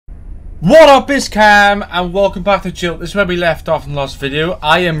What up, it's Cam, and welcome back to Gylt. This is where we left off in the last video.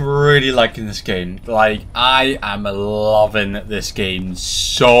 I am really liking this game. Like, I am loving this game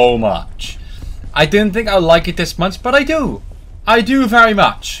so much. I didn't think I'd like it this much, but I do. I do very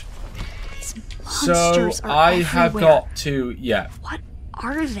much. These So, monsters are I have everywhere. got to, yeah. What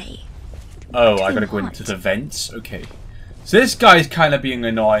are they? Oh, I gotta go into the vents? Okay. So this guy's kind of being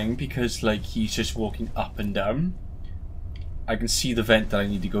annoying because, like, he's just walking up and down. I can see the vent that I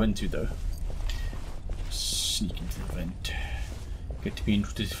need to go into, though. Sneak into the vent. Get to be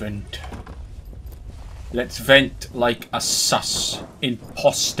into this vent. Let's vent like a sus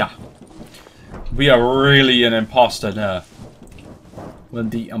imposter. We are really an imposter now. When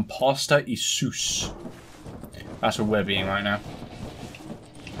the imposter is sus. That's what we're being right now.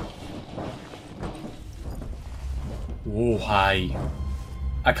 Oh, hi.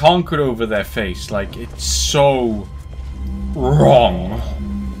 I can't get over their face. Like, it's so wrong.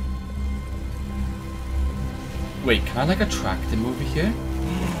 Wait, can I like attract him over here?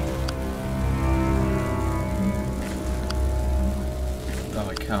 Oh,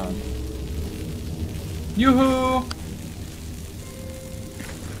 I can't. Yoo-hoo!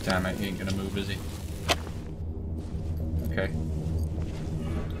 Damn it, he ain't gonna move, is he? Okay.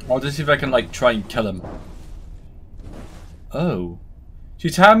 I'll just see if I can like try and kill him. Oh. She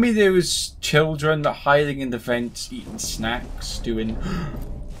told me there was children that hiding in the vents, eating snacks, doing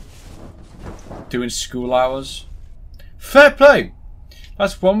school hours. Fair play!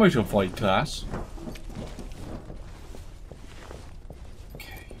 That's one way to avoid class.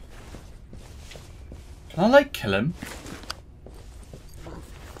 Okay. Can I like kill him?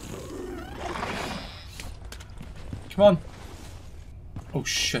 Come on. Oh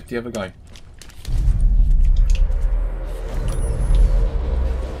shit, the other guy.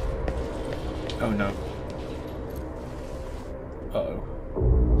 Oh no. Uh-oh.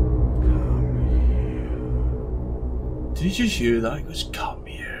 Did you just hear that? He goes, come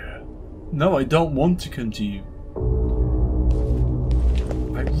here. No, I don't want to come to you.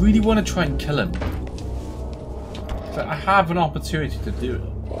 I really want to try and kill him. But I have an opportunity to do it.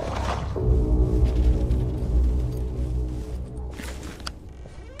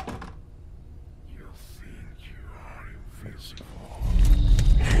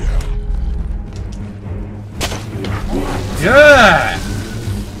 Yeah!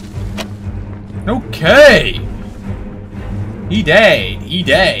 Okay! He died. He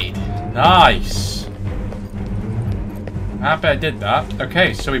died. Nice. Happy I did that.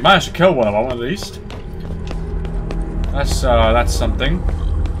 Okay, so we managed to kill one of them at least. That's something.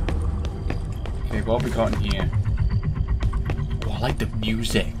 Okay, what have we got in here? Oh, I like the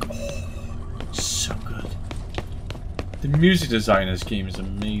music. Oh, so good. The music design in this game is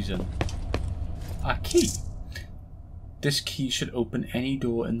amazing. A key. This key should open any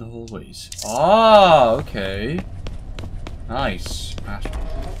door in the hallways. Ah, okay. Nice.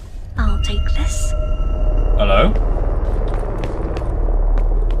 I'll take this. Hello?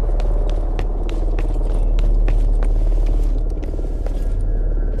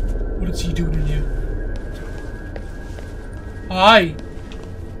 What is he doing in here? Hi.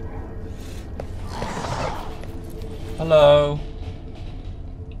 Hello.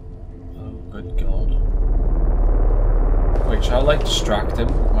 Oh, good God. Wait, shall I like distract him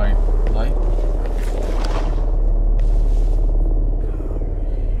with my light?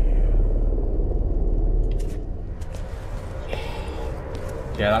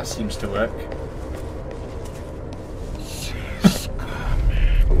 Yeah, that seems to work.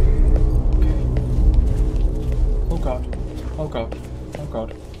 Okay. Oh God. Oh God. Oh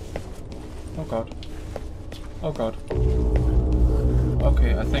God. Oh God. Oh God.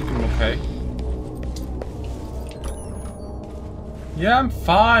 Okay, I think I'm okay. Yeah, I'm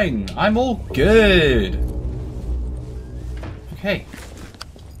fine. I'm all good. Okay.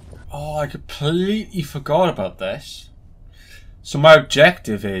 Oh, I completely forgot about this. So my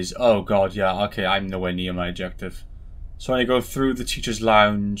objective is... Oh god, yeah, okay, I'm nowhere near my objective. So I go through the teacher's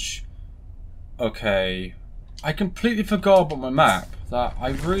lounge. Okay. I completely forgot about my map. That I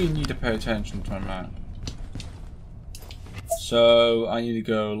really need to pay attention to my map. So I need to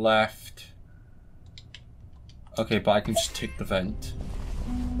go left. Okay, but I can just take the vent.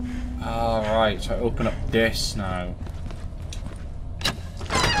 Alright, so I open up this now.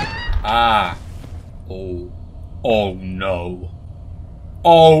 Ah. Oh. Oh no.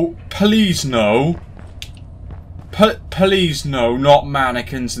 Oh, please no. Please no, not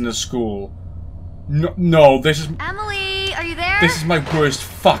mannequins in the school. No, no, this is... Emily, are you there? This is my worst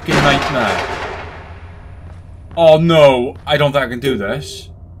fucking nightmare. Oh no, I don't think I can do this.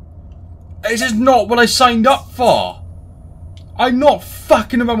 This is not what I signed up for. I'm not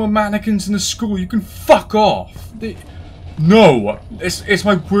fucking around with mannequins in the school. You can fuck off. No, it's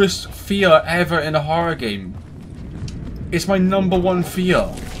my worst fear ever in a horror game. It's my #1 fear.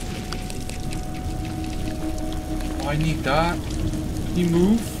 Oh, I need that. Can you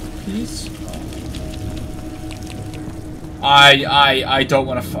move, please? I don't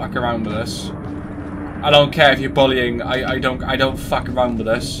want to fuck around with this. I don't care if you're bullying. I don't fuck around with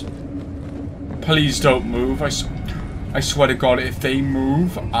this. Please don't move. I swear to God, if they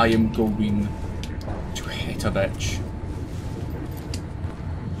move, I am going to hit a bitch.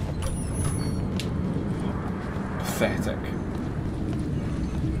 Pathetic.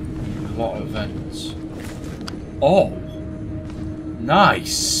 A lot of events. Oh,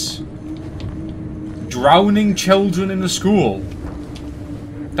 nice. Drowning children in the school.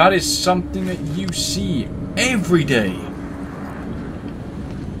 That is something that you see every day.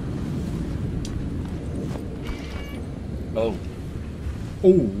 Oh.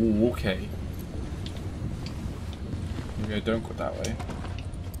 Oh, okay. Maybe I don't go that way.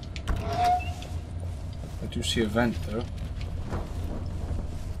 I do see a vent though.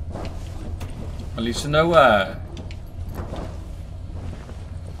 At least I know where.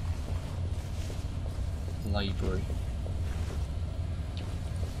 Library.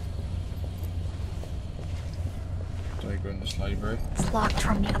 Do I go in this library? It's locked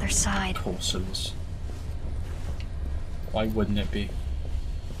from the other side. Of course it is. Why wouldn't it be?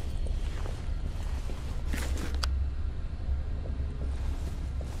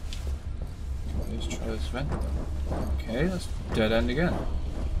 Let's try this vent then. Okay, that's dead end again.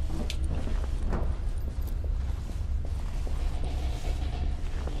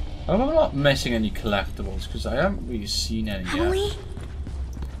 I hope I'm not missing any collectibles because I haven't really seen any Emily? yet.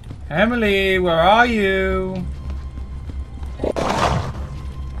 Emily, where are you?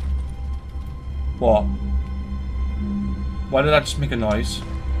 What? Why did I just make a noise?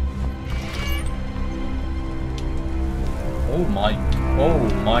 Oh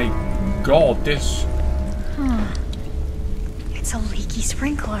my God, this... It's a leaky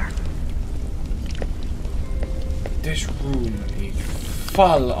sprinkler. This room is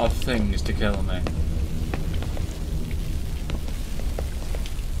full of things to kill me.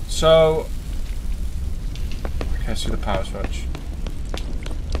 So... Okay, I see the power switch.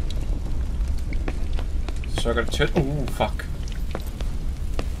 So I gotta turn... Oh, fuck.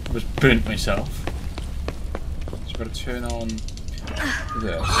 I just burnt myself. So I gotta turn on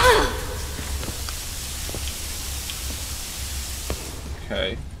this.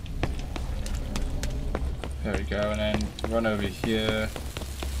 Okay. There we go, and then run over here.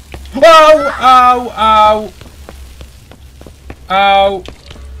 Ow! Ow! Ow! Ow!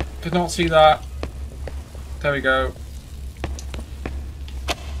 Did not see that. There we go.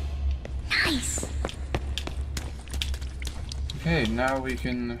 Nice. Okay, now we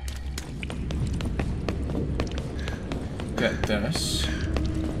can get this,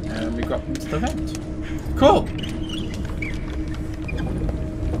 and we got into the vent. Cool.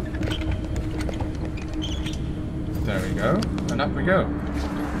 There we go, and up we go.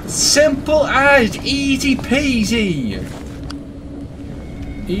 Simple as easy peasy.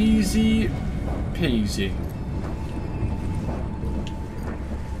 Easy peasy.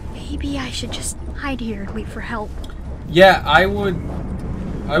 Maybe I should just hide here and wait for help. Yeah, I would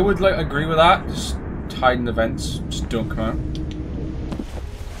like agree with that. Just hide in the vents. Just don't come out.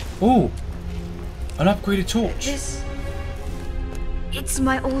 Oh, an upgraded torch. It's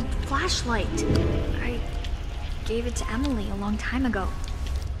my old flashlight. I gave it to Emily a long time ago.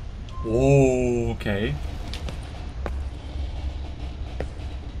 Oh, okay.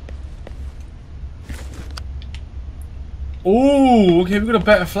 Oh, okay, we got a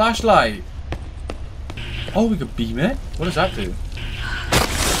better flashlight. Oh, we could beam it? What does that do?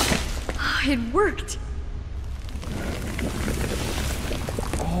 It worked.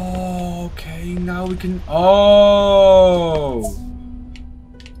 Oh, okay, now we can... Oh!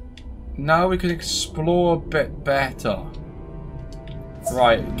 Now we can explore a bit better.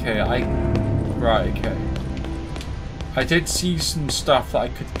 Right, okay, Right, okay. I did see some stuff that I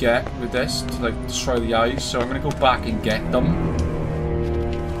could get with this to, like, destroy the eyes, so I'm gonna go back and get them.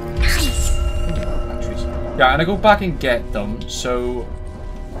 Nice. Yeah, I'm gonna go back and get them, so...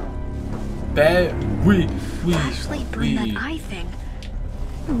 Flashlight burned that eye thing.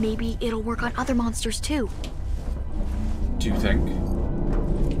 Maybe it'll work on other monsters too. Do you think?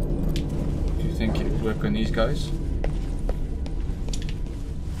 Do you think it would work on these guys?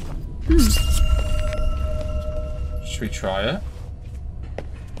 Should we try it?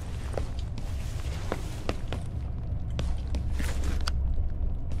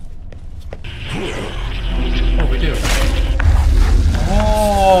 Oh, we do.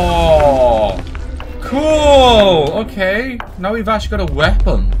 okay. Now we've actually got a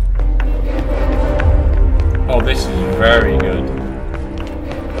weapon. Oh, this is very good.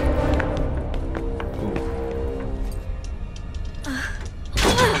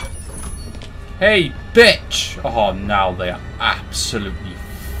 Hey, bitch! Oh, now they are absolutely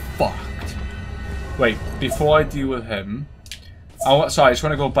fucked. Wait, before I deal with him... Oh, sorry, I just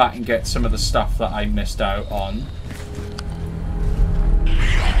want to go back and get some of the stuff that I missed out on.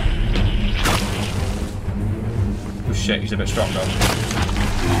 Oh shit, he's a bit stronger.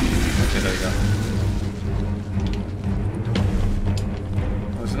 Okay, there we go.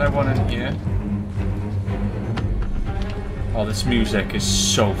 Wasn't there one in here? Oh, this music is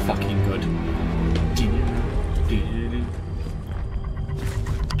so fucking good.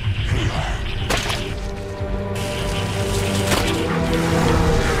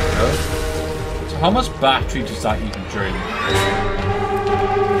 So how much battery does that even drain?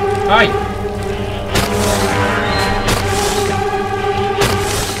 Hi!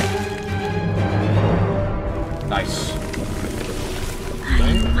 Nice.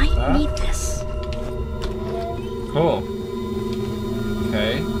 I might need this. Cool.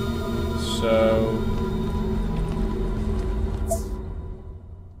 Okay. So...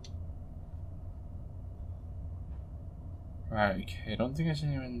 Right, okay. I don't think there's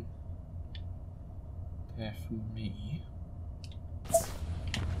anyone there for me.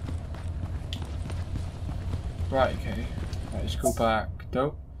 Right, okay. Right, let's go back.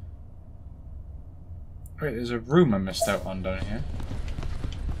 Dope. Wait, there's a room I missed out on down here.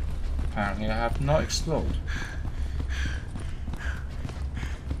 Apparently I have not explored.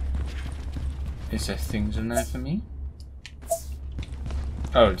 Is there things in there for me?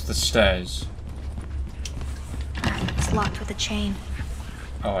 Oh, it's the stairs. It's locked with a chain.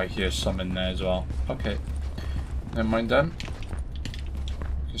 Oh, I hear some in there as well. Okay. Never mind then.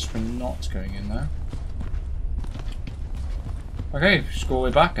 Guess we're not going in there. Okay, just go all the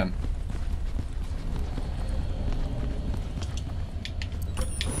way back then.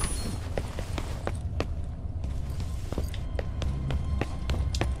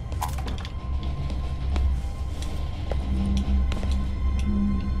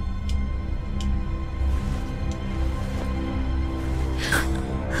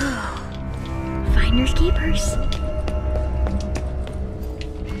 Finders keepers.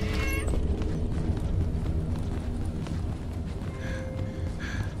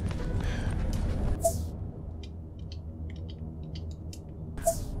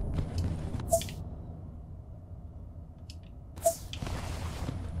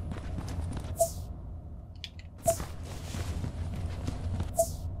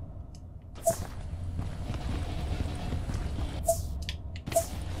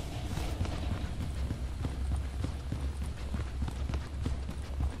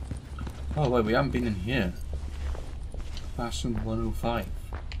 Oh wait, we haven't been in here. Classroom 105.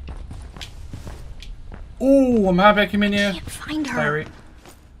 Oh, I'm happy I came in here. Can't find her. Diary.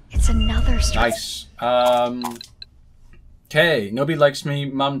 It's another Nice. Okay, nobody likes me.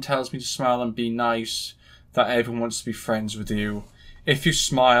 Mum tells me to smile and be nice. That everyone wants to be friends with you. If you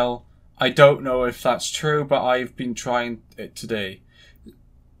smile, I don't know if that's true, but I've been trying it today.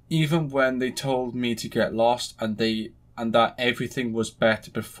 Even when they told me to get lost and that everything was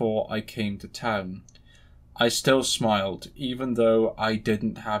better before I came to town, I still smiled, even though I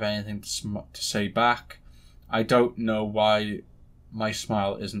didn't have anything to say back. I don't know why my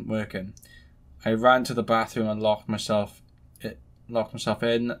smile isn't working. I ran to the bathroom and locked myself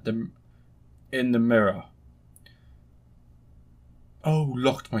in the mirror. Oh,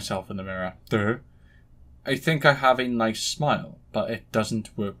 locked myself in the mirror. Duh. I think I have a nice smile, but it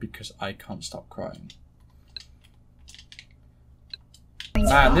doesn't work because I can't stop crying.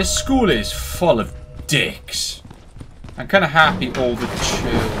 Man, this school is full of dicks. I'm kind of happy all the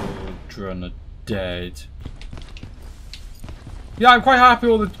children are dead. Yeah, I'm quite happy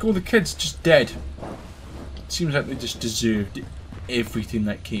all the kids just dead. It seems like they just deserved everything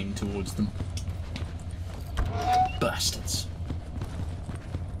that came towards them. Bastards.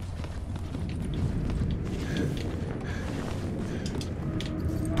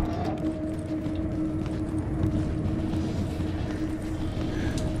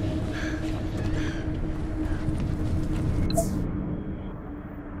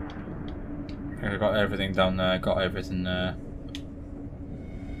 I got everything down there, got everything there.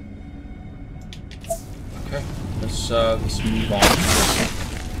 Okay, let's move on.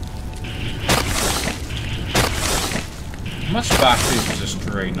 How much battery does this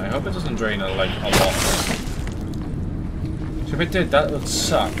drain? I hope it doesn't drain like a lot. So if it did, that would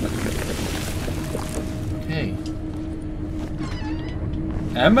suck. Okay.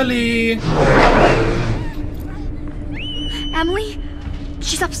 Emily?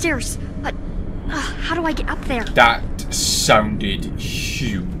 She's upstairs. But how do I get up there? That sounded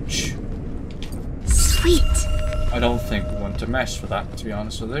huge. Sweet. I don't think we want to mess with that, to be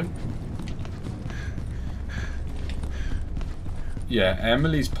honest with you. Yeah,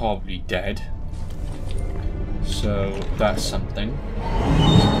 Emily's probably dead. So, that's something.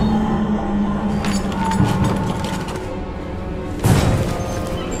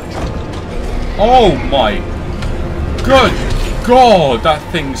 Oh my good God, that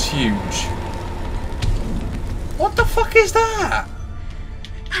thing's huge. What the fuck is that?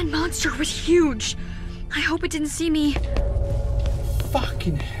 That monster was huge. I hope it didn't see me.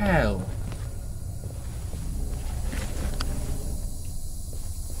 Fucking hell.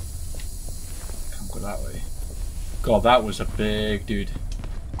 Can't go that way. God, that was a big dude.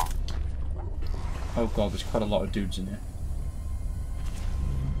 Oh God, there's quite a lot of dudes in here.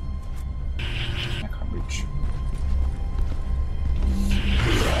 I can't reach.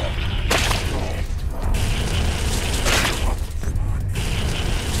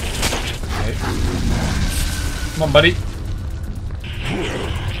 Okay. Come on, buddy.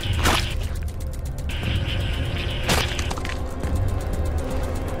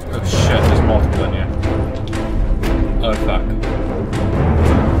 Oh shit, there's multiple in here. Oh fuck.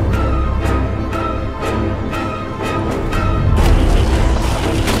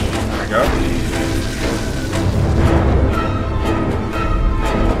 There we go.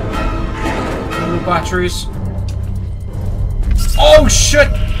 More batteries. Oh shit!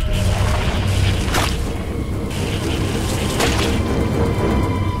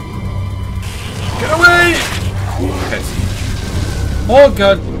 Get away! Okay. Oh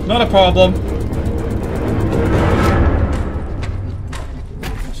god, not a problem.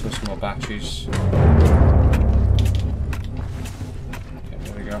 So some more batteries. Okay,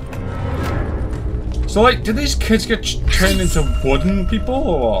 there we go. So like, did these kids get turned into wooden people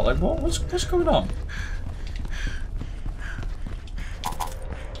or what? Like what's going on?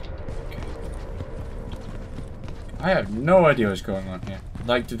 I have no idea what's going on here.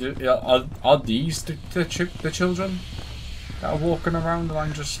 Like, are these the children that are walking around and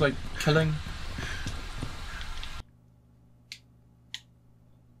I'm just like killing?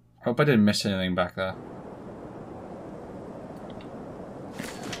 Hope I didn't miss anything back there.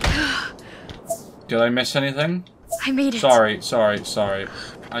 Did I miss anything? I made it. Sorry.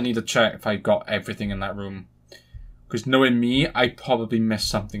 I need to check if I got everything in that room. Because knowing me, I probably missed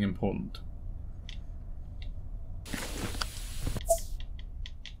something important.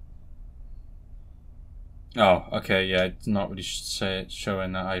 Oh, okay, yeah, it's not really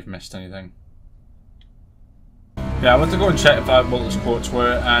showing that I've missed anything. Yeah, I went to go and check if what the sports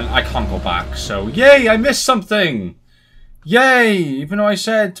were, and I can't go back, so yay, I missed something! Yay! Even though I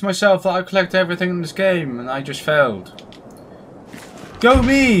said to myself that I'd collect everything in this game, and I just failed. Go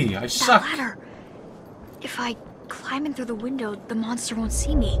me! I suck! That ladder. If I climb in through the window, the monster won't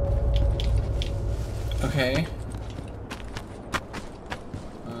see me. Okay.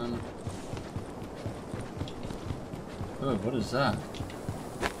 Oh, what is that?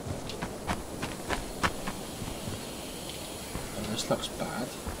 Oh, this looks bad.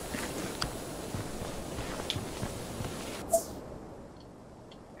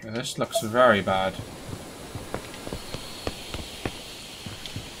 Yeah, this looks very bad.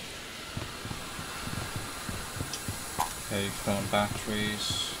 Okay, filling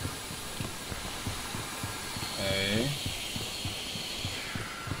batteries. Okay.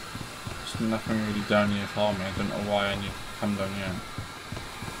 Nothing really down here for me. I don't know why I need to come down here.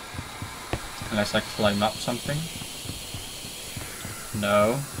 Unless I climb up something.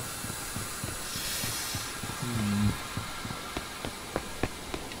 No.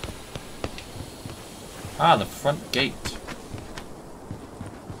 Ah, the front gate.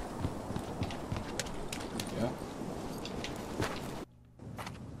 There we go.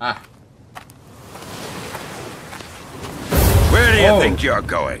 Ah. Where do you think you're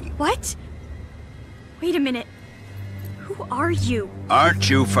going? What? Wait a minute. Who are you? Aren't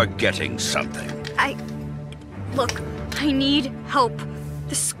you forgetting something? Look, I need help.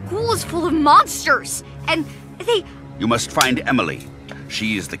 The school is full of monsters, and they... You must find Emily.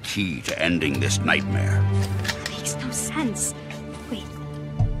 She is the key to ending this nightmare. That makes no sense. Wait,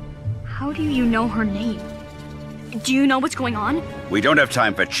 how do you know her name? Do you know what's going on? We don't have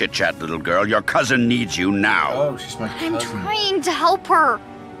time for chit-chat, little girl. Your cousin needs you now. Oh, she's my cousin. I'm trying to help her.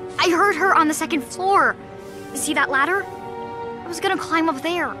 I heard her on the second floor. See that ladder? I was gonna climb up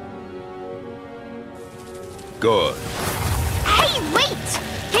there. Good. Hey, wait!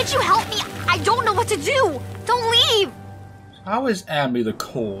 Can't you help me? I don't know what to do. Don't leave. How is Emily the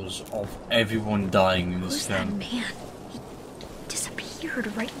cause of everyone dying in this Who's that game? man?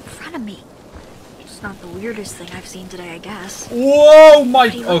 appeared right in front of me. It's not the weirdest thing I've seen today, I guess. Whoa, my...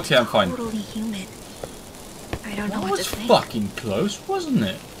 But he Okay, I'm looked fine. totally human. I don't know That what was to think. fucking close, wasn't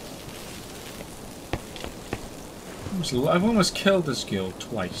it? I've almost killed this Gylt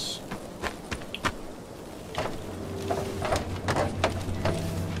twice.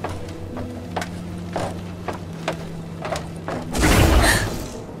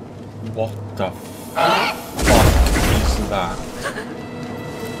 What the fuck is that?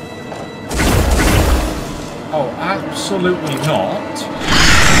 Oh, absolutely not.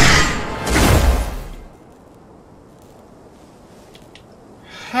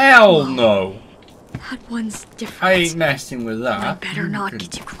 Hell no. That one's different. I ain't messing with that. I better not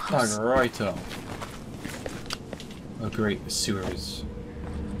get too close. Bug right up. Oh great, the sewers.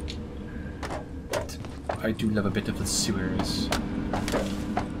 I do love a bit of the sewers.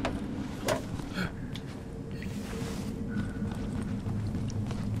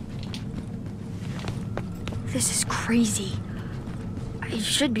 This is crazy. I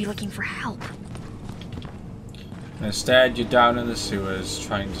should be looking for help. Instead, you're down in the sewers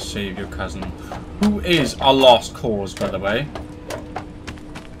trying to save your cousin, who is a lost cause, by the way.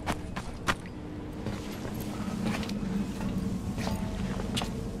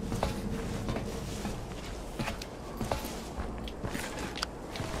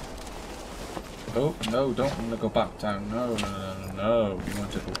 Oh, no, don't want to go back down. No, no, no, no, no. We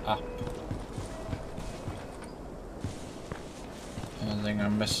want to go up. Anything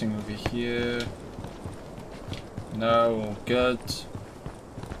I'm missing over here? No, all good.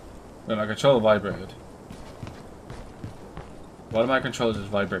 Wait, my controller vibrated. What do my controllers just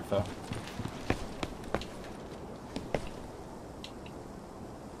vibrate for?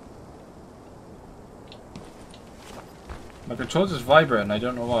 My controllers just vibrate and I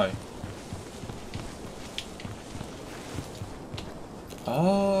don't know why.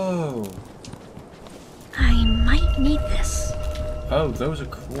 Oh. I might need this. Oh, those are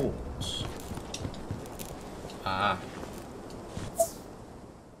quartz. Ah.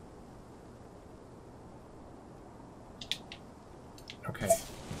 Okay.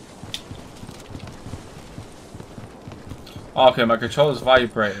 Okay, my controller's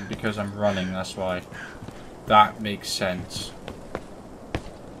vibrating because I'm running, that's why. That makes sense.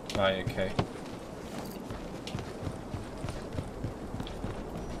 Right, okay.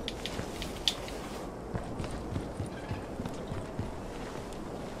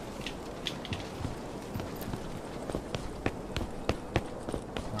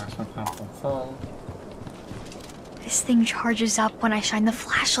 This thing charges up when I shine the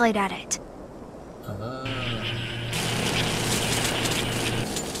flashlight at it.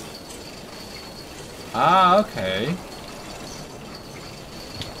 Ah, okay.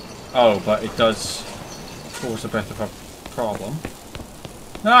 Oh, but it does cause a bit of a problem.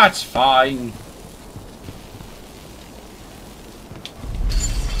 That's fine.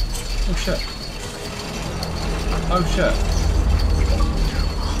 Oh shit. Oh shit.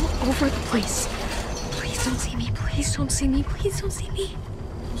 All over the place. Please don't see me. Please don't see me. Please don't see me.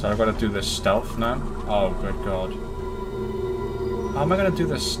 So I've got to do this stealth now? Oh, good god. How am I going to do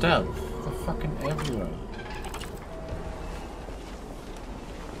this stealth? They're fucking everywhere.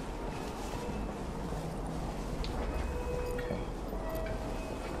 Okay.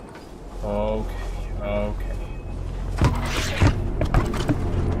 Okay.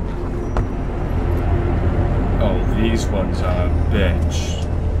 Oh, these ones are a bitch.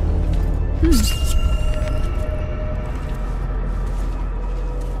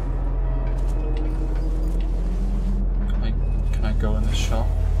 Can I go in this shop,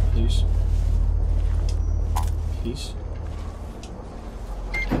 please? Please?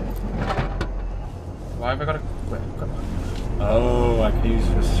 Why have I got to... Wait, oh, I can use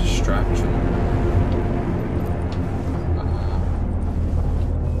it as a distraction.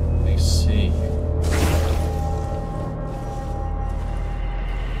 I see.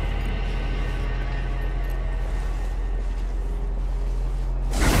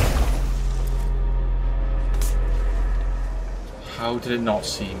 How did it not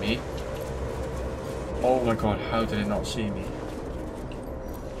see me? Oh my god, how did it not see me?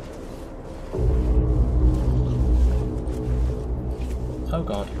 Oh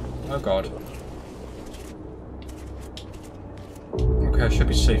god. Oh god. Okay, I should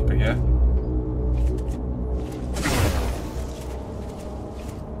be safer here.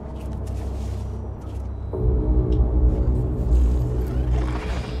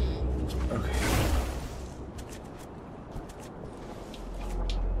 Okay.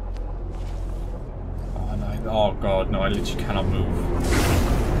 Oh no. Oh god, no, I literally cannot move.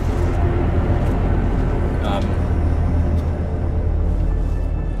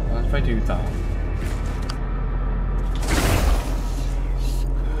 do that.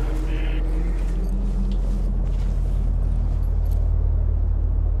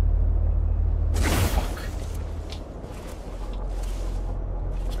 Fuck.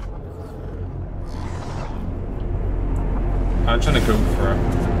 I'm trying to go for it.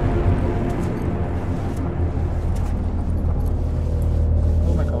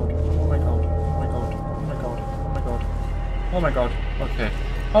 Oh my god. Okay.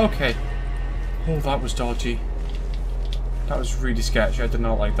 Okay. Oh, that was dodgy. That was really sketchy. I did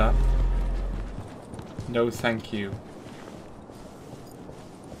not like that. No, thank you.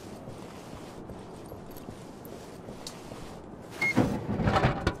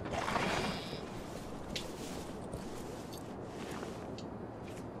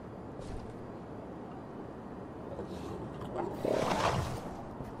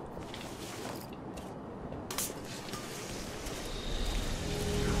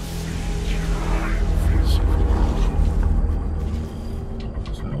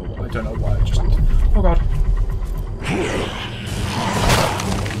 I don't know why I just... Oh god.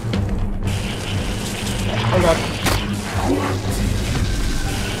 Oh god.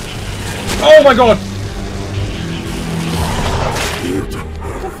 Oh my god!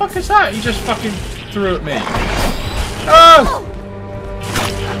 What the fuck is that? He just fucking threw at me. Oh!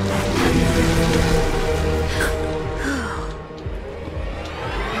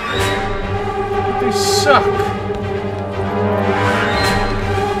 They suck.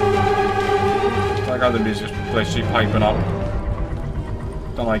 I got the music's literally piping up.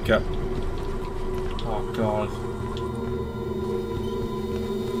 Don't like it. Oh god.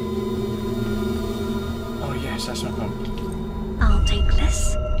 Oh yes, that's my phone. I'll take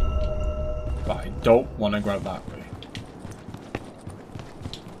this. But I don't want to grab that way.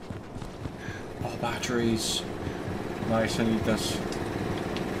 Oh, batteries. Nice, I need this.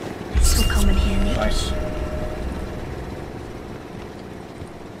 This will come in handy. Nice.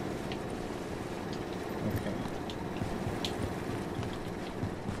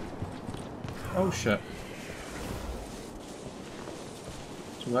 Oh shit.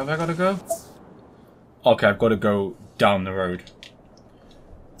 So where have I got to go? Okay, I've got to go down the road.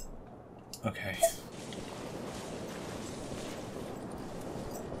 Okay.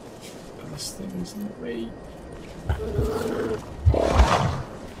 But this thing's in the way.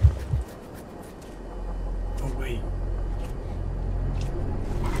 Oh wait.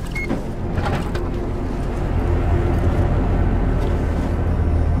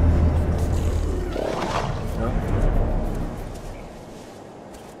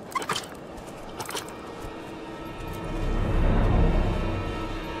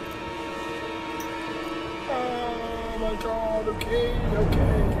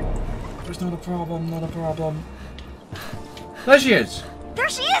 Not a problem, not a problem. There she is! There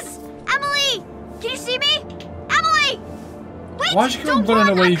she is! Emily! Can you see me? Emily! Wait! Why is she don't running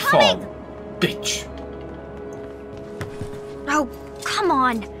run, away I'm coming! from? Bitch! Oh, come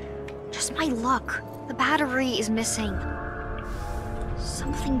on. Just my luck. The battery is missing.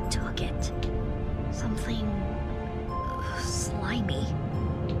 Something took it. Something... slimy.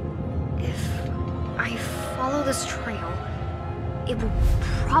 If I follow this trail, it will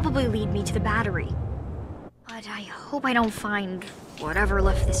probably lead me to the battery. But I hope I don't find whatever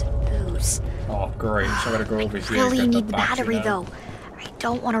left this booze. Oh, great. So I gotta go over here. I really and get need the battery, now. though. I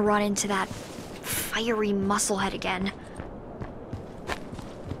don't want to run into that fiery musclehead again.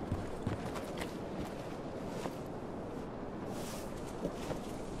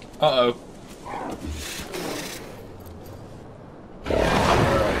 Uh-oh.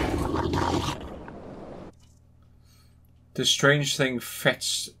 This strange thing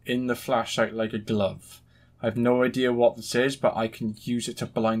fits in the flashlight like a glove. I have no idea what this is, but I can use it to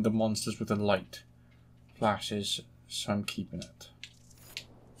blind the monsters with the light. Flashes, so I'm keeping it.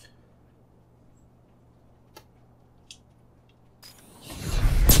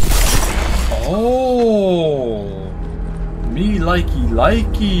 Oh! Me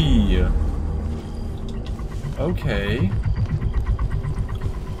likey. Okay.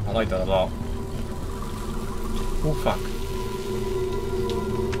 I like that a lot. Oh fuck.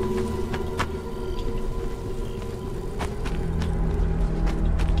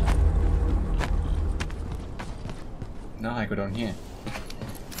 Now I go down here.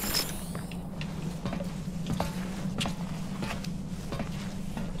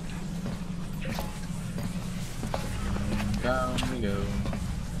 Down we go.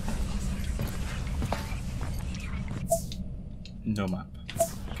 No map.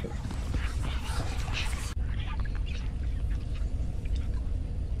 Okay.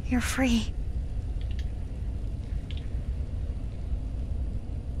 You're free.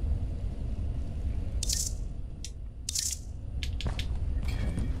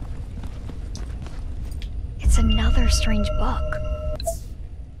 Another strange book.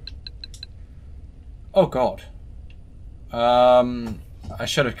 Oh god. I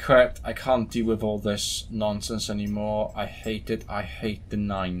should have quit. I can't deal with all this nonsense anymore. I hate it. I hate the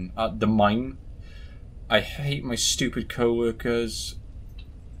mine. I hate my stupid co-workers.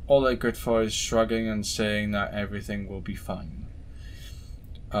 All they're good for is shrugging and saying that everything will be fine.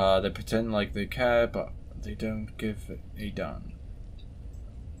 They pretend like they care, but they don't give a damn.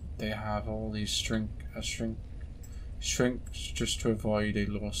 They have all these shrinks just to avoid a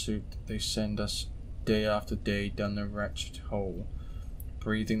lawsuit. They send us day after day down the wretched hole,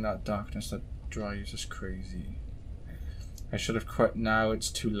 breathing that darkness that drives us crazy. I should have quit now, it's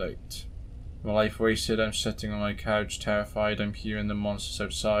too late. My life wasted, I'm sitting on my couch terrified, I'm hearing the monsters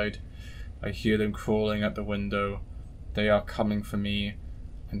outside. I hear them crawling at the window. They are coming for me,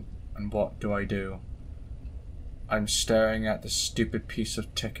 and what do? I'm staring at the stupid piece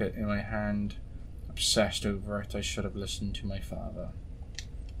of ticket in my hand, obsessed over it. I should have listened to my father.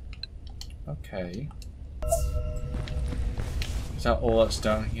 Okay. Is that all that's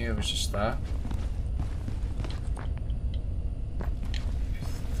down here? It was just that? I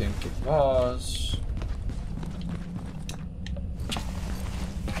think it was.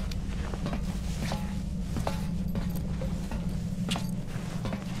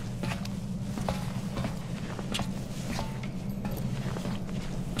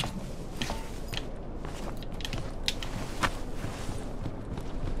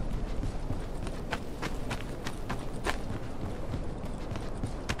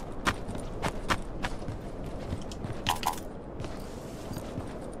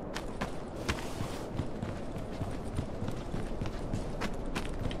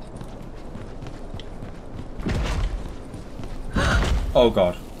 Oh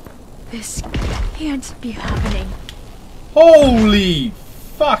god. This can't be happening. Holy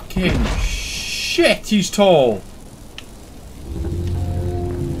fucking shit, he's tall.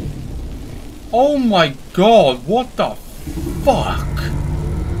 Oh my god, what the fuck?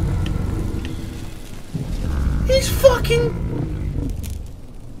 He's fucking...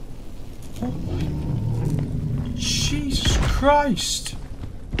 Oh my... Jesus Christ.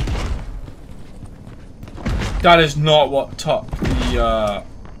 That is not what topped the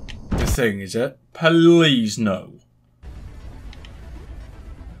thing, is it? Please no.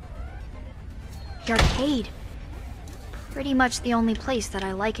 The arcade. Pretty much the only place that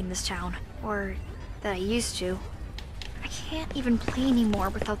I like in this town. Or that I used to. I can't even play anymore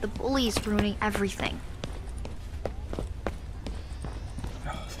without the bullies ruining everything.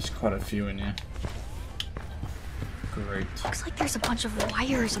 Oh, there's quite a few in here. Great. Looks like there's a bunch of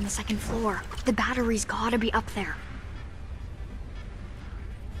wires on the second floor. The battery's gotta be up there.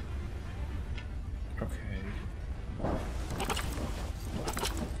 Okay.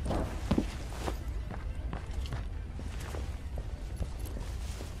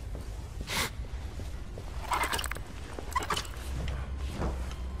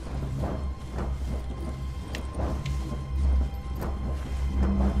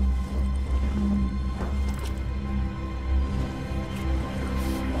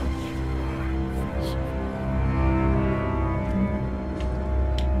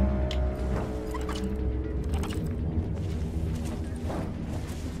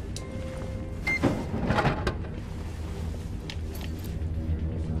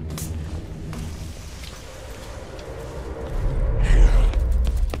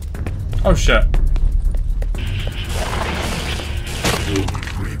 Oh shit.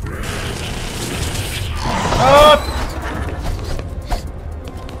 Up!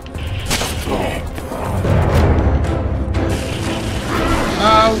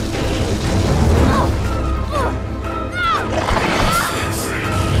 Ow!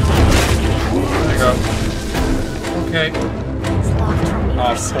 There you go. Okay. It's locked from the Oh,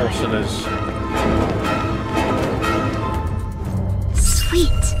 other of course it is.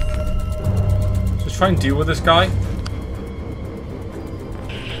 Sweet. Just try and deal with this guy.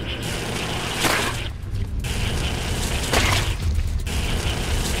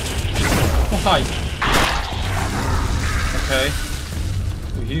 Oh, hi. Okay.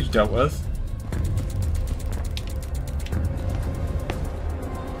 Well, he's dealt with.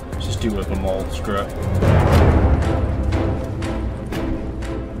 Let's just deal with them all. Screw it.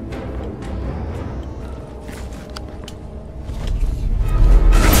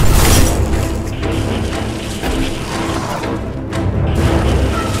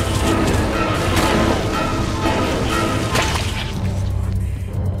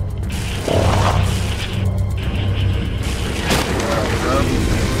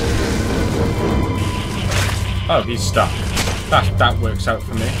 Oh, he's stuck. That works out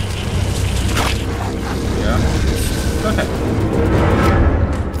for me. Yeah. Okay.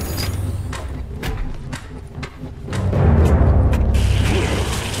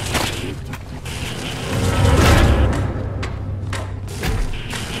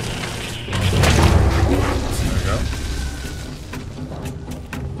 There we go.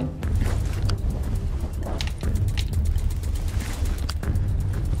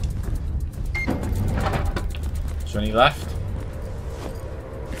 Is there any left?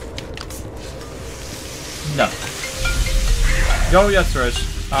 No. Oh, yes, there is.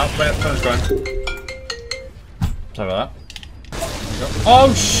 Wait, phone's going. Sorry about that. There we go.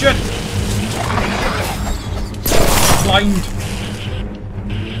 Oh, shit! Blind!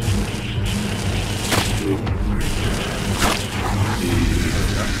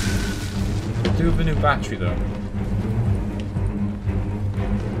 I do have a new battery, though.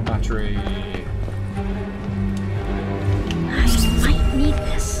 Battery... I might need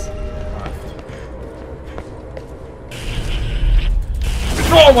this.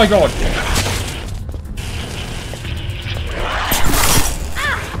 Oh my god!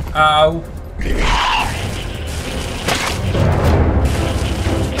 Ow.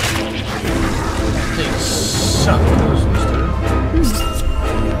 They suck, those ones do.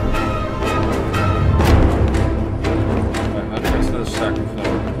 Right, that takes to the second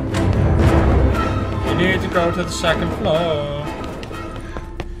floor. You need to go to the second floor.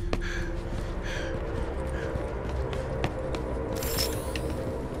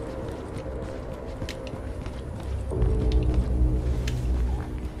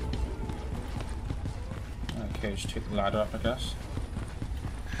 Okay, just take the ladder up, I guess.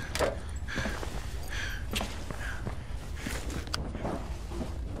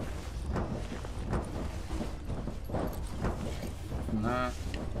 Nah.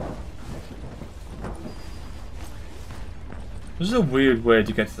 This is a weird way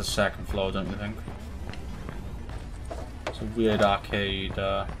to get to the second floor, don't you think? It's a weird arcade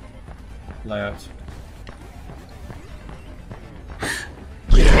layout.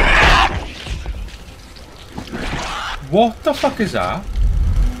 What the fuck is that?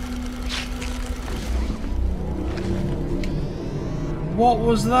 What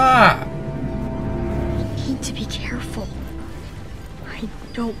was that? I need to be careful. I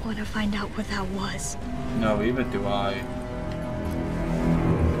don't want to find out what that was. No, either do I.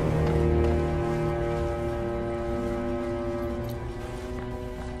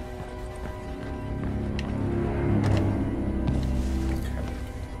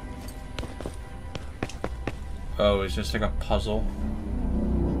 Oh, it's just like a puzzle.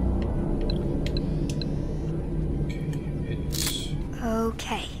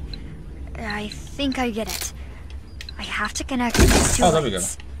 Okay. I think I get it. I have to connect these two Oh, there we go.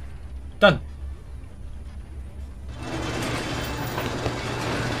 lights. Done.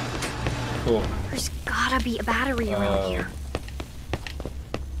 Cool. There's gotta be a battery around here.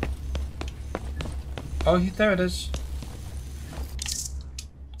 Oh, there it is.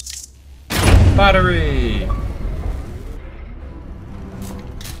 Battery!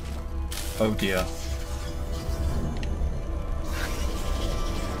 Oh dear.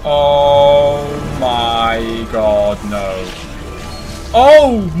 Oh my god, no.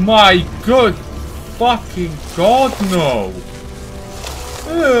 Oh my good fucking god, no!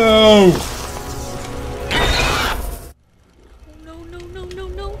 Ew!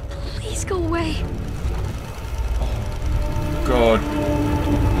 No. Please go away. God.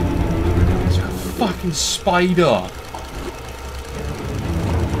 It's a fucking spider.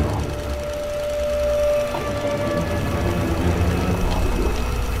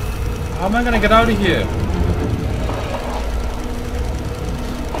 How am I gonna get out of here?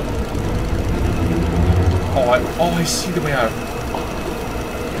 Oh, I see the way out.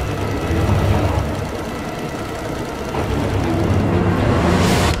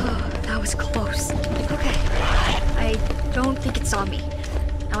 That was close. Okay. I don't think it's on me.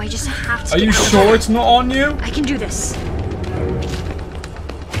 Now I just have to. Are you sure it's not on you? I can do this.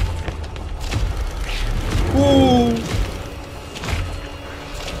 Ooh.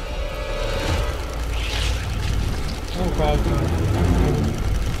 Oh god.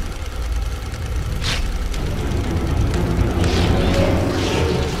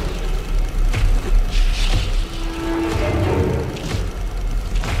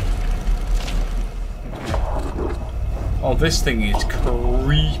 Oh, this thing is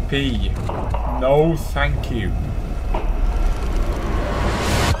creepy. No, thank you.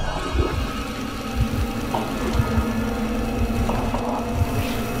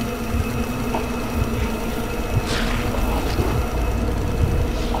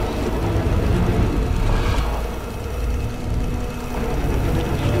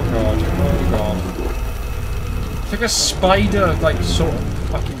 like a spider, like, sort of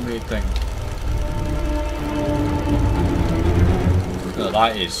fucking weird thing. No,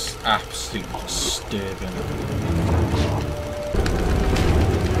 that is absolutely disturbing.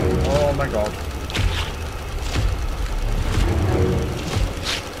 Oh my god.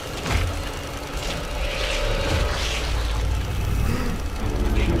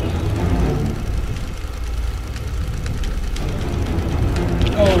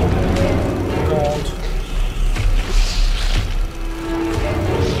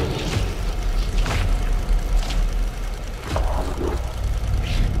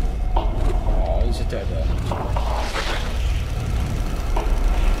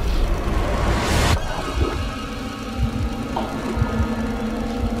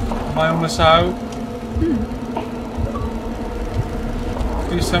 Am I almost out?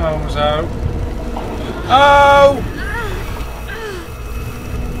 Please tell me I'm almost out. Oh!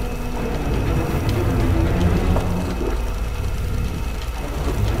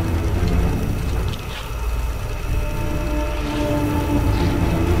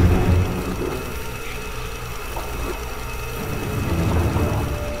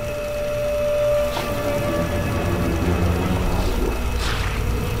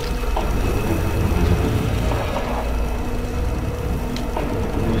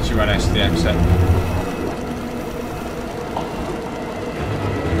 Run S to the exit.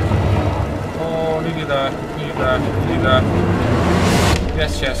 Oh, nearly there, nearly there, nearly there.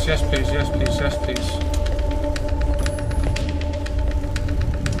 Yes, yes, yes, please, yes, please, yes, please.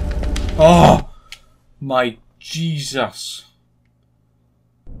 Oh, my Jesus.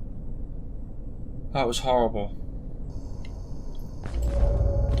 That was horrible.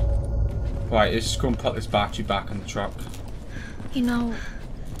 Right, let's just go and put this battery back in the truck. You know,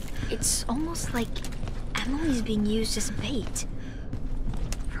 it's almost like Emily's being used as bait.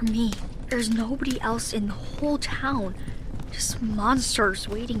 For me, there's nobody else in the whole town. Just monsters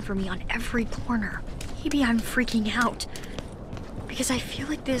waiting for me on every corner. Maybe I'm freaking out. Because I feel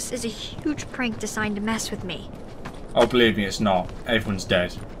like this is a huge prank designed to mess with me. Oh, believe me, it's not. Everyone's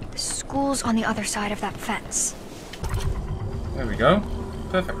dead. The school's on the other side of that fence. There we go.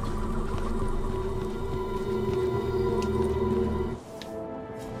 Perfect.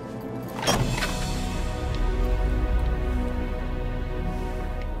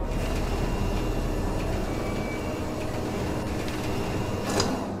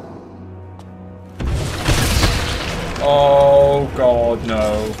 Oh god,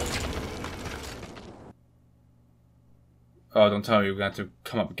 no. Oh, don't tell me we're going to have to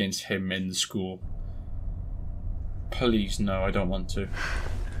come up against him in the school. Please, no, I don't want to.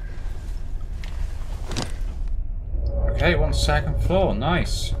 Okay, we're on the second floor,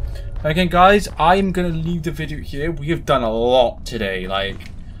 nice. Again, guys, I'm going to leave the video here. We have done a lot today, like...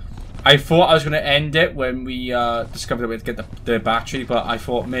 I thought I was going to end it when we discovered that we had to get the battery, but I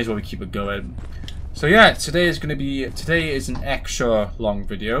thought may as well we keep it going. So yeah, today is an extra long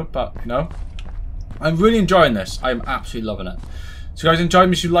video, but you know, I'm really enjoying this. I'm absolutely loving it. So guys, enjoy,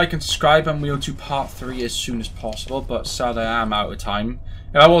 make sure you like and subscribe, and we'll do part 3 as soon as possible. But sadly, I am out of time.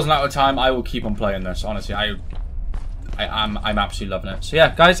 If I wasn't out of time, I will keep on playing this. Honestly, I'm absolutely loving it. So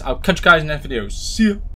yeah, guys, I'll catch you guys in the next video. See ya.